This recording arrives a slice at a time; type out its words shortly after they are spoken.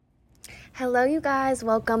Hello, you guys.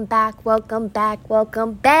 Welcome back. Welcome back.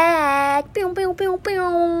 Welcome back. Pew, pew, pew,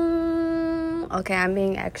 pew. Okay, I'm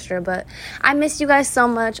being extra, but I miss you guys so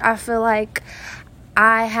much. I feel like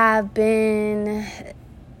I have been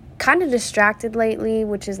kind of distracted lately,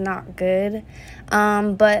 which is not good.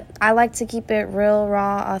 But I like to keep it real,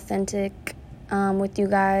 raw, authentic with you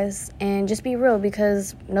guys and just be real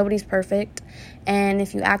because nobody's perfect. And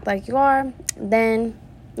if you act like you are, then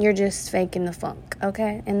you're just faking the funk,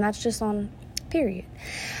 okay? And that's just on period.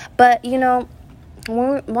 But, one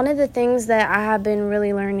of the things that I have been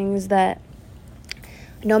really learning is that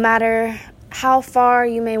no matter how far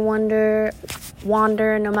you may wander,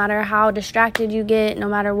 no matter how distracted you get, no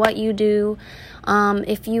matter what you do,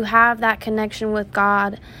 if you have that connection with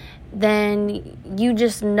God, then you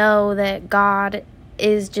just know that God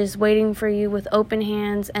is just waiting for you with open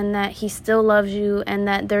hands and that he still loves you and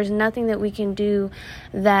that there's nothing that we can do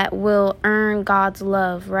that will earn God's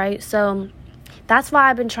love, right? So that's why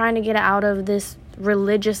I've been trying to get out of this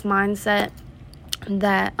religious mindset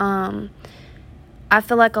that I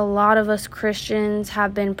feel like a lot of us Christians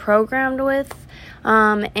have been programmed with,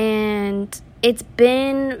 and it's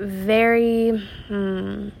been very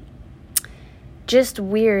just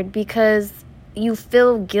weird because you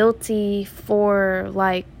feel guilty for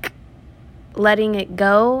letting it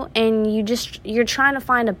go, and you're trying to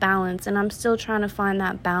find a balance, and I'm still trying to find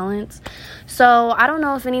that balance. So I don't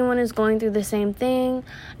know if anyone is going through the same thing.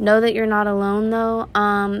 Know that you're not alone though,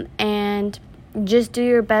 and just do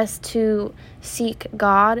your best to seek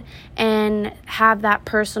God and have that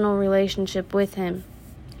personal relationship with him.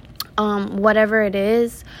 Whatever it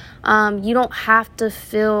is, you don't have to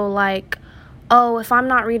feel like, oh, if I'm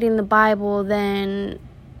not reading the Bible, then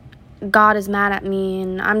God is mad at me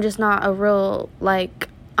and I'm just not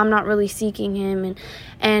I'm not really seeking him.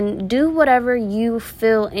 And do whatever you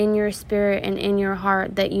feel in your spirit and in your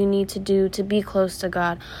heart that you need to do to be close to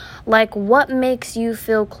God. Like, what makes you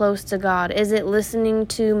feel close to God? Is it listening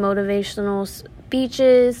to motivational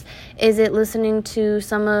speeches? Is it listening to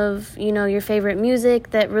some of, your favorite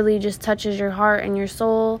music that really just touches your heart and your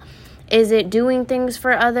soul? Is it doing things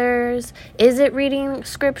for others? Is it reading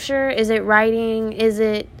scripture? Is it writing? Is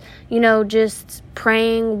it, just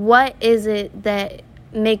praying? What is it that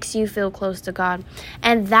makes you feel close to God?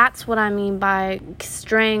 And that's what I mean by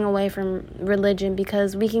straying away from religion,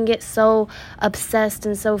 because we can get so obsessed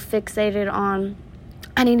and so fixated on,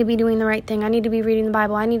 I need to be doing the right thing. I need to be reading the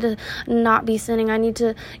Bible. I need to not be sinning. I need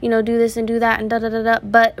to, do this and do that and da-da-da-da.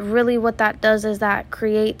 But really what that does is that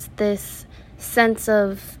creates this sense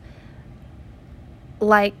of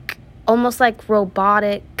almost like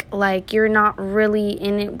robotic, like you're not really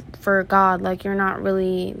in it for God, like you're not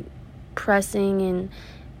really pressing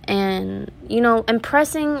and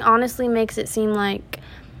pressing honestly makes it seem like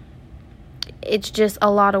it's just a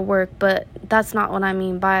lot of work, but that's not what I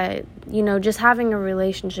mean by, just having a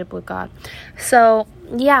relationship with God. So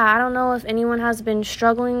yeah, I don't know if anyone has been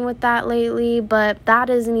struggling with that lately, but that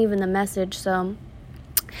isn't even the message. So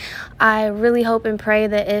I really hope and pray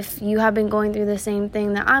that if you have been going through the same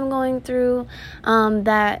thing that I'm going through,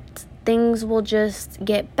 that things will just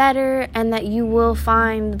get better and that you will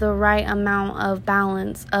find the right amount of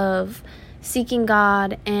balance of seeking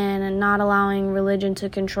God and not allowing religion to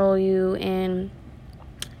control you and,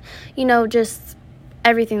 just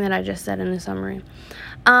everything that I just said in the summary.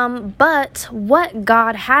 But what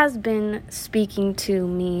God has been speaking to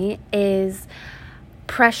me is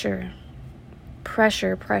pressure,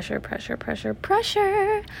 under pressure.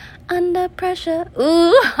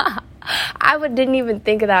 Ooh, didn't even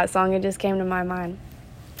think of that song. It just came to my mind.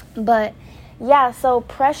 But yeah, so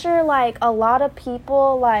pressure, a lot of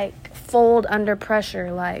people fold under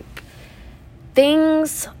pressure.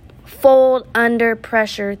 Things fold under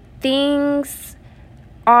pressure. Things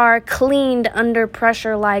are cleaned under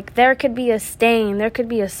pressure. There could be a stain, there could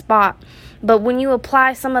be a spot. But when you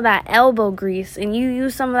apply some of that elbow grease and you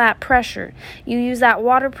use some of that pressure, you use that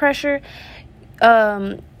water pressure,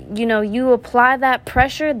 you apply that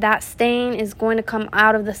pressure, that stain is going to come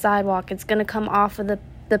out of the sidewalk. It's going to come off of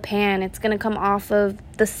the pan. It's going to come off of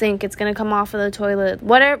the sink. It's going to come off of the toilet,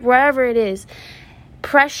 wherever it is.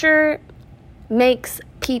 Pressure makes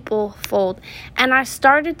people fold. And I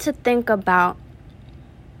started to think about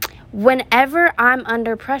whenever I'm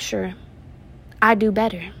under pressure, I do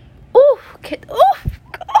better.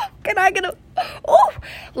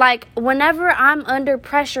 Whenever I'm under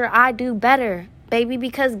pressure, I do better, baby,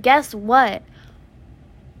 because guess what?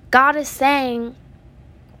 God is saying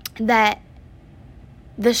that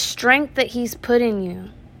the strength that he's put in you,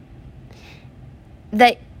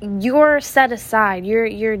 that you're set aside,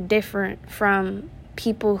 you're different from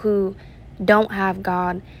people who don't have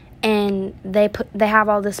God, and they have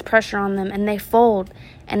all this pressure on them, and they fold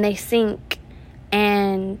and they sink,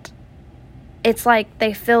 and it's like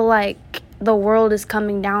they feel like the world is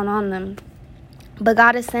coming down on them. But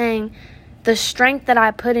God is saying, the strength that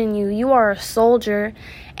I put in you, you are a soldier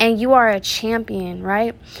and you are a champion,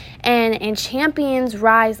 right? And champions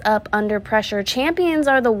rise up under pressure. Champions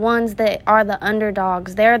are the ones that are the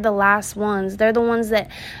underdogs. They're the last ones. They're the ones that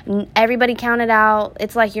everybody counted out.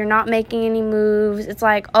 It's like you're not making any moves. It's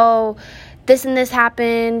like, oh, this and this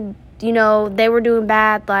happened. You know, they were doing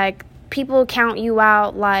bad. Like, people count you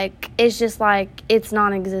out. Like, it's just like it's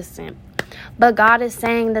non-existent. But God is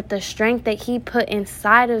saying that the strength that He put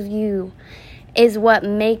inside of you is what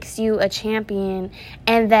makes you a champion,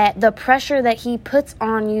 and that the pressure that He puts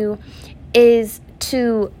on you is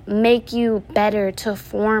to make you better, to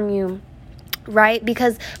form you, right?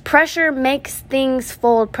 Because pressure makes things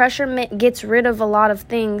fold. Pressure gets rid of a lot of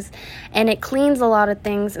things, and it cleans a lot of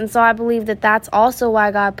things. And so I believe that that's also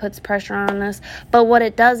why God puts pressure on us. But what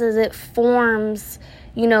it does is it forms,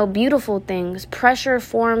 you know, beautiful things. Pressure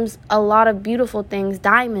forms a lot of beautiful things.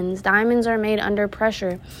 Diamonds are made under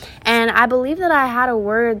pressure. And I believe that I had a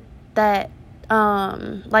word that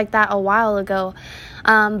like that a while ago.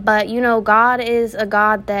 But you know, God is a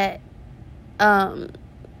God that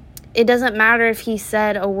it doesn't matter if He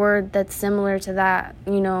said a word that's similar to that,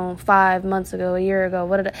 you know, 5 months ago, a year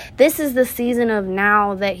ago. This is the season of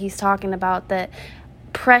now that He's talking about, that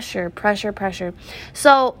pressure.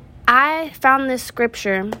 So I found this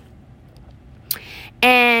scripture,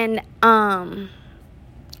 and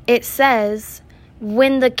it says,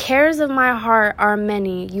 when the cares of my heart are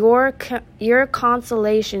many, your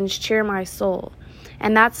consolations cheer my soul.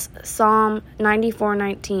 And that's Psalm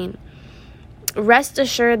 94:19. Rest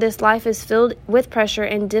assured, this life is filled with pressure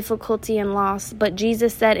and difficulty and loss. But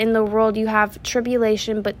Jesus said, in the world you have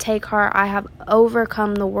tribulation, but take heart, I have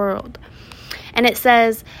overcome the world. And it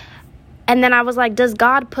says, and then I was like, does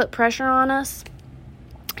God put pressure on us?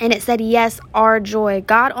 And it said, yes, our joy.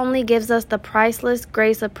 God only gives us the priceless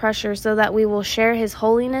grace of pressure so that we will share His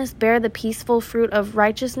holiness, bear the peaceful fruit of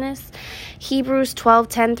righteousness. Hebrews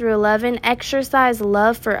 12:10-11. Exercise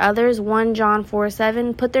love for others. 1 John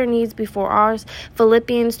 4:7. Put their needs before ours.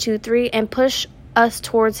 Philippians 2:3. And push us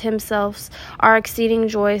towards Himself, our exceeding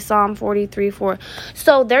joy. Psalm 43:4.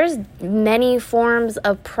 So there's many forms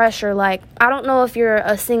of pressure. Like, I don't know if you're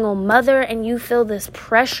a single mother and you feel this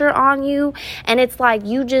pressure on you, and it's like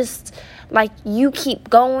you just, like, you keep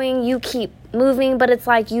going, you keep moving, but it's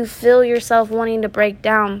like you feel yourself wanting to break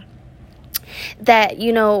down. That,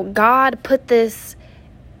 you know, God put this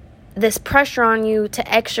pressure on you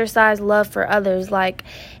to exercise love for others. Like,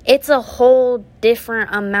 it's a whole different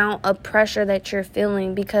amount of pressure that you're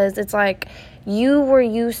feeling, because it's like you were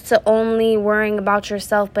used to only worrying about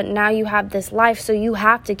yourself, but now you have this life, so you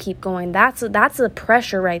have to keep going. That's a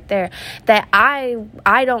pressure right there that I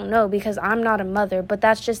don't know, because I'm not a mother, but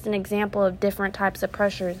that's just an example of different types of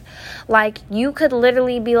pressures. Like, you could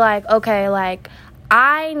literally be like, okay, like,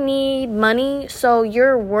 I need money, so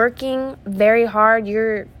you're working very hard,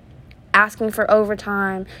 you're asking for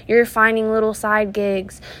overtime, you're finding little side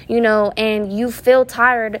gigs, you know, and you feel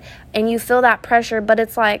tired and you feel that pressure. But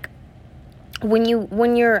it's like, when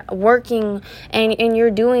you're working and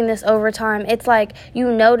you're doing this overtime, it's like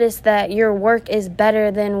you notice that your work is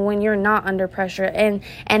better than when you're not under pressure. And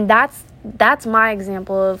that's my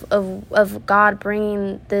example of God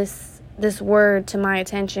bringing this word to my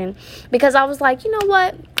attention, because I was like, you know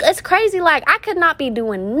what, it's crazy. Like, I could not be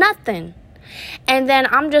doing nothing, and then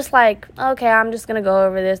I'm just like, okay, I'm just going to go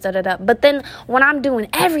over this, But then when I'm doing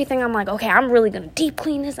everything, I'm like, okay, I'm really going to deep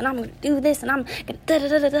clean this, and I'm going to do this, and I'm going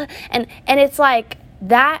to And it's like,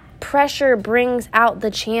 that pressure brings out the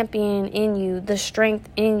champion in you, the strength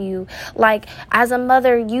in you. Like, as a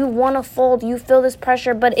mother, you want to fold, you feel this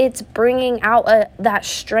pressure, but it's bringing out that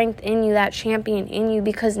strength in you, that champion in you,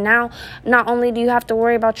 because now not only do you have to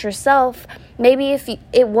worry about yourself, maybe if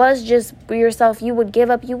it was just yourself, you would give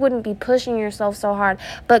up, you wouldn't be pushing yourself so hard.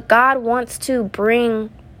 But God wants to bring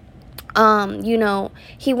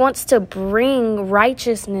He wants to bring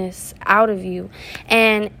righteousness out of you.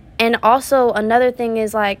 And also another thing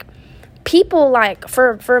is, like, people, like,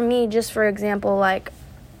 for me, just for example, like,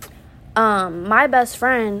 my best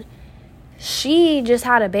friend, she just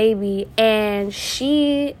had a baby, and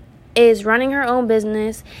she is running her own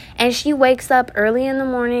business, and she wakes up early in the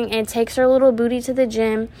morning and takes her little booty to the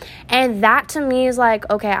gym. And that to me is like,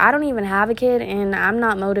 okay, I don't even have a kid, and I'm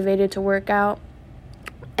not motivated to work out,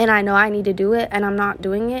 and I know I need to do it, and I'm not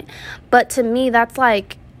doing it. But to me, that's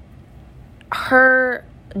like her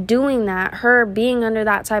doing that, her being under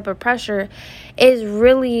that type of pressure is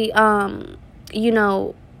really,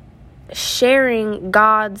 sharing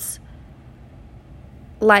God's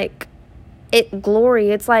like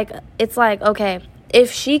glory. It's like, okay,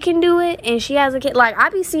 if she can do it and she has a kid, like I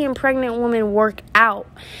be seeing pregnant women work out,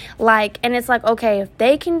 like, and it's like, okay, if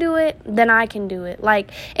they can do it, then I can do it.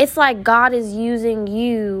 Like, it's like God is using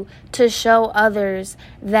you to show others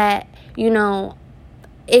that,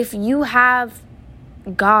 if you have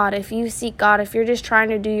God, if you seek God, if you're just trying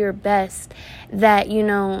to do your best, that,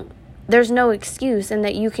 there's no excuse, and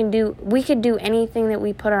that we could do anything that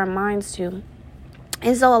we put our minds to.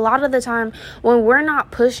 And so a lot of the time when we're not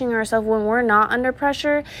pushing ourselves, when we're not under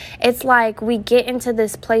pressure, it's like we get into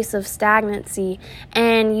this place of stagnancy.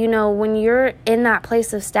 And, when you're in that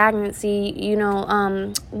place of stagnancy,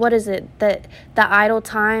 what is it? That the idle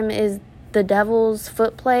time is the devil's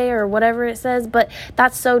foot play or whatever it says. But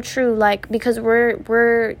that's so true, like, because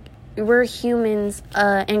we're humans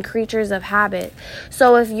and creatures of habit.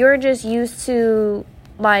 So if you're just used to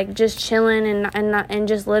like just chilling and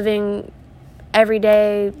just living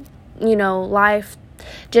everyday, life,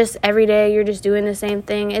 just every day you're just doing the same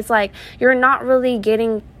thing, it's like you're not really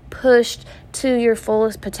getting pushed to your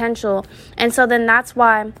fullest potential. And so then that's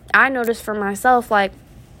why I notice for myself, like,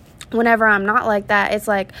 whenever I'm not like that, it's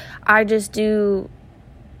like I just do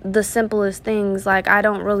the simplest things. Like, I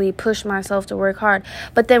don't really push myself to work hard.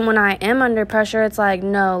 But then when I am under pressure, it's like,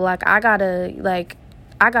 no, like I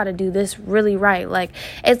gotta do this really right. Like,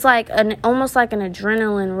 it's like almost like an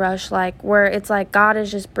adrenaline rush, like where it's like God is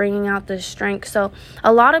just bringing out this strength. So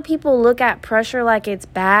a lot of people look at pressure like it's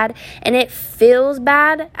bad, and it feels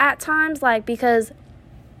bad at times, like, because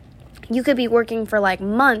you could be working for like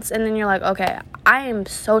months and then you're like, okay, I am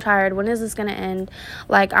so tired. When is this going to end?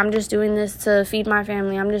 Like, I'm just doing this to feed my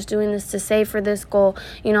family. I'm just doing this to save for this goal.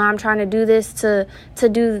 I'm trying to do this to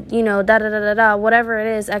do, whatever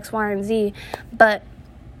it is, X, Y, and Z. But,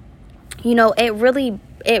 it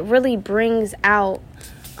really brings out,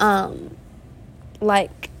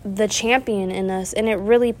 like, the champion in us, and it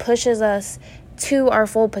really pushes us to our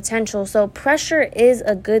full potential. So pressure is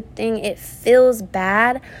a good thing. It feels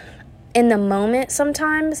bad in the moment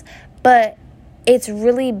sometimes, but it's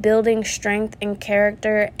really building strength and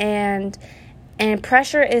character, and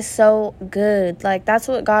pressure is so good. Like, that's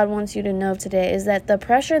what God wants you to know today, is that the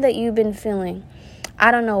pressure that you've been feeling, I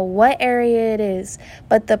don't know what area it is,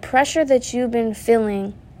 but the pressure that you've been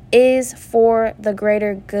feeling is for the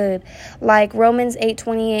greater good. Like Romans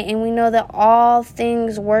 8:28, and we know that all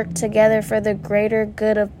things work together for the greater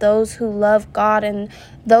good of those who love God and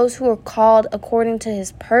those who are called according to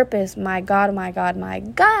his purpose. My God, my God, my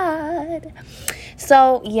God.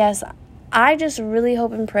 So yes, I just really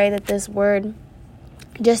hope and pray that this word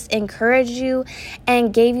just encouraged you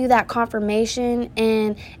and gave you that confirmation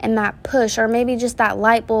and that push, or maybe just that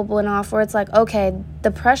light bulb went off where it's like, okay,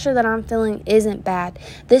 the pressure that I'm feeling isn't bad.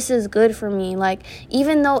 This is good for me. Like,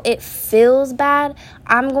 even though it feels bad,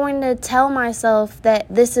 I'm going to tell myself that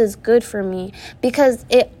this is good for me, because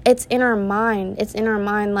it's in our mind. It's in our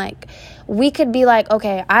mind. Like, we could be like,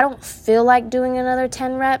 okay, I don't feel like doing another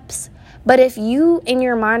 10 reps. But if you in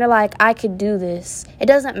your mind are like, I could do this, it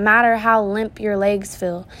doesn't matter how limp your legs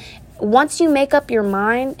feel. Once you make up your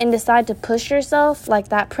mind and decide to push yourself, like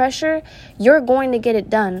that pressure, you're going to get it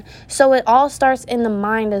done. So it all starts in the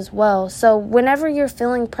mind as well. So whenever you're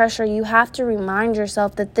feeling pressure, you have to remind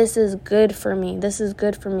yourself that this is good for me. This is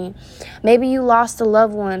good for me. Maybe you lost a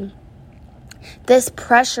loved one. This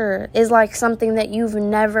pressure is like something that you've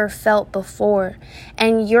never felt before.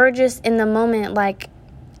 And you're just in the moment like,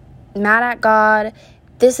 mad at God.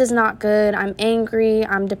 This is not good. I'm angry.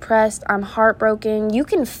 I'm depressed. I'm heartbroken.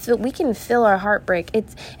 We can feel our heartbreak.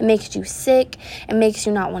 It makes you sick. It makes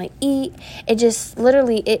you not want to eat. It just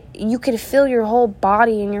literally, you could feel your whole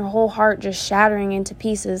body and your whole heart just shattering into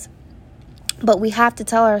pieces. But we have to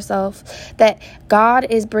tell ourselves that God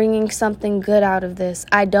is bringing something good out of this.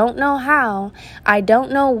 I don't know how, I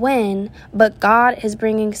don't know when, but God is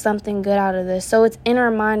bringing something good out of this. So it's in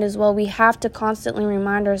our mind as well. We have to constantly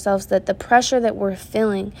remind ourselves that the pressure that we're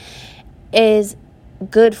feeling is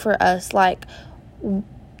good for us. Like,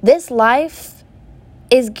 this life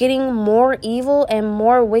is getting more evil and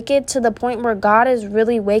more wicked to the point where God is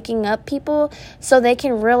really waking up people so they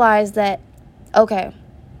can realize that, okay,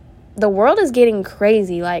 the world is getting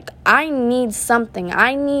crazy. Like, I need something.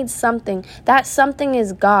 That something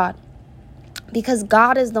is God. Because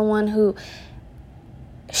God is the one who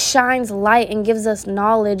shines light and gives us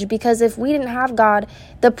knowledge. Because if we didn't have God,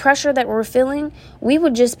 the pressure that we're feeling, we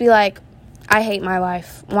would just be like, I hate my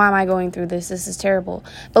life. Why am I going through this? This is terrible.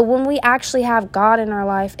 But when we actually have God in our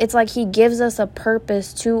life, it's like he gives us a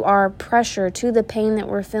purpose to our pressure, to the pain that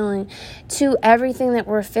we're feeling, to everything that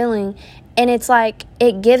we're feeling. And it's like,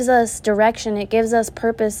 it gives us direction, it gives us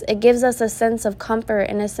purpose, it gives us a sense of comfort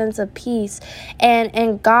and a sense of peace.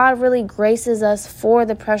 And God really graces us for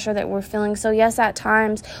the pressure that we're feeling. So yes, at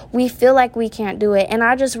times we feel like we can't do it. And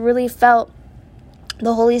I just really felt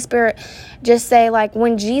the Holy Spirit just say, like,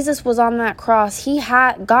 when Jesus was on that cross,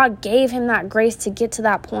 God gave him that grace to get to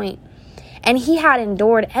that point. And he had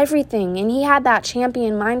endured everything. And he had that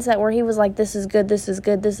champion mindset where he was like, this is good, this is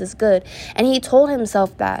good, this is good. And he told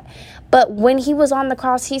himself that. But when he was on the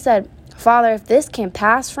cross, he said, Father, if this can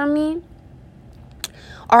pass from me,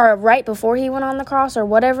 or right before he went on the cross or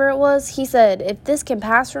whatever it was, he said, if this can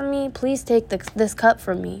pass from me, please take this cup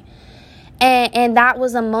from me. And that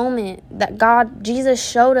was a moment that Jesus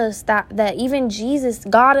showed us that even Jesus,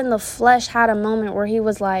 God in the flesh, had a moment where he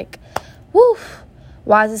was like, woo,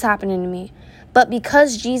 why is this happening to me? But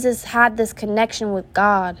because Jesus had this connection with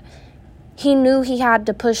God, he knew he had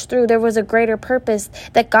to push through. There was a greater purpose,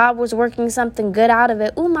 that God was working something good out of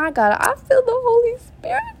it. Oh my God, I feel the Holy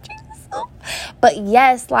Spirit, Jesus. But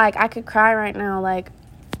yes, like, I could cry right now. Like,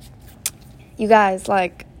 you guys,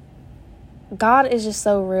 like, God is just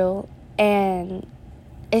so real. And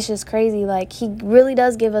it's just crazy. Like, he really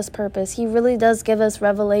does give us purpose. He really does give us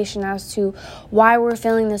revelation as to why we're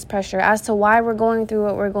feeling this pressure, as to why we're going through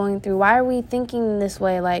what we're going through. Why are we thinking this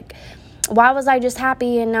way? Like, why was I just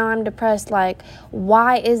happy and now I'm depressed? Like,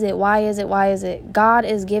 why is it? Why is it? Why is it? God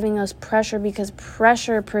is giving us pressure because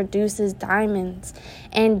pressure produces diamonds.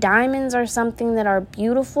 And diamonds are something that are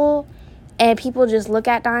beautiful. And people just look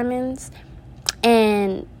at diamonds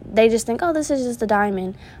and they just think, oh, this is just a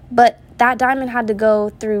diamond. But that diamond had to go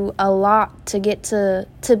through a lot to get to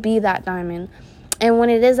be that diamond. And when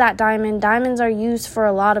it is that diamond, diamonds are used for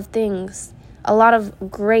a lot of things. A lot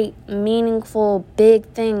of great, meaningful, big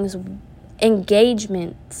things.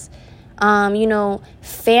 Engagements.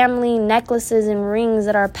 Family necklaces and rings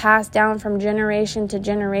that are passed down from generation to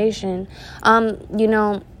generation.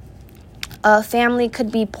 A family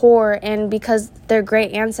could be poor, and because their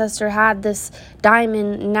great ancestor had this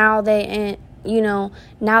diamond, now they're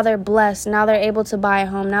blessed. Now they're able to buy a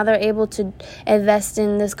home. Now they're able to invest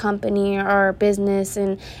in this company or business,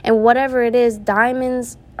 and whatever it is,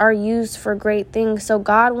 diamonds are used for great things. So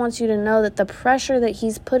God wants you to know that the pressure that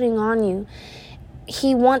he's putting on you,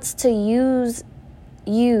 he wants to use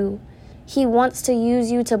you. He wants to use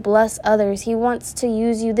you to bless others. He wants to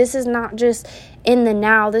use you. This is not just in the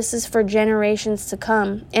now. This is for generations to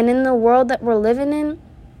come. And in the world that we're living in,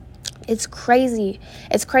 it's crazy.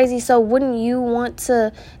 It's crazy. So wouldn't you want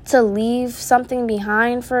to leave something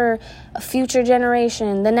behind for a future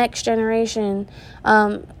generation, the next generation,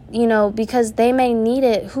 because they may need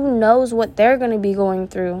it. Who knows what they're going to be going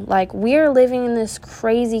through? Like, we're living in this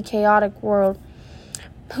crazy, chaotic world.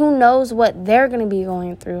 Who knows what they're going to be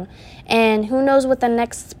going through? And who knows what the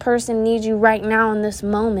next person needs you right now in this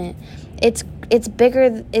moment? It's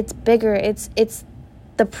bigger. It's bigger. It's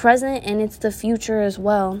the present and it's the future as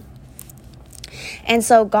well. And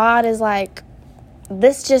so God is like,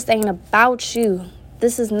 this just ain't about you.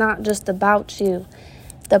 This is not just about you.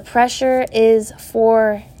 The pressure is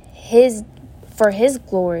for his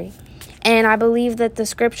glory. And I believe that the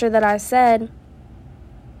scripture that I said,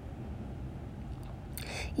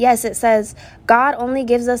 yes, it says, God only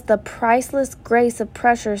gives us the priceless grace of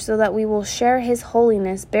pressure so that we will share his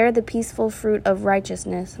holiness, bear the peaceful fruit of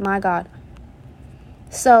righteousness. My God.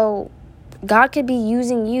 So God could be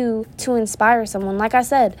using you to inspire someone. Like I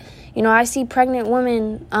said, I see pregnant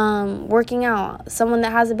women working out, someone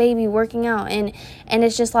that has a baby working out, and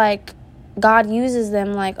it's just like God uses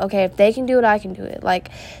them. Like, okay, if they can do it, I can do it. Like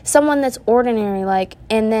someone that's ordinary, like,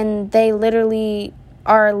 and then they literally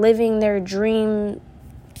are living their dream,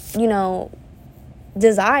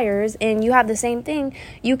 desires, and you have the same thing.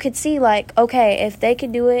 You could see, like, okay, if they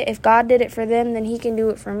could do it, if God did it for them, then he can do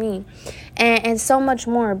it for me, and so much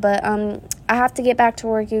more. But I have to get back to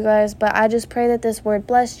work, you guys, but I just pray that this word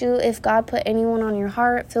blessed you. If God put anyone on your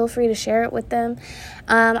heart, feel free to share it with them.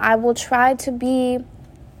 I will try to be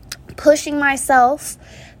pushing myself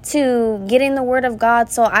to getting the word of God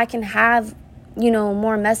so I can have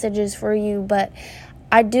more messages for you. But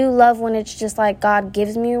I do love when it's just like God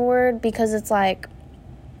gives me a word, because it's like,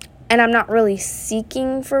 and I'm not really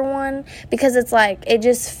seeking for one, because it's like, it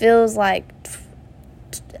just feels like,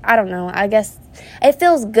 I don't know, I guess it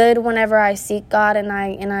feels good whenever I seek God and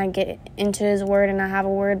I get into his word and I have a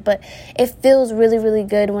word. But it feels really, really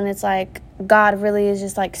good when it's like God really is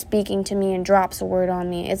just like speaking to me and drops a word on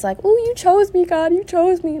me. It's like, oh, you chose me, God, you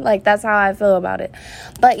chose me. Like, that's how I feel about it.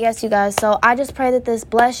 But yes, you guys, so I just pray that this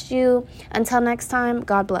blessed you. Until next time,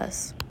 God bless.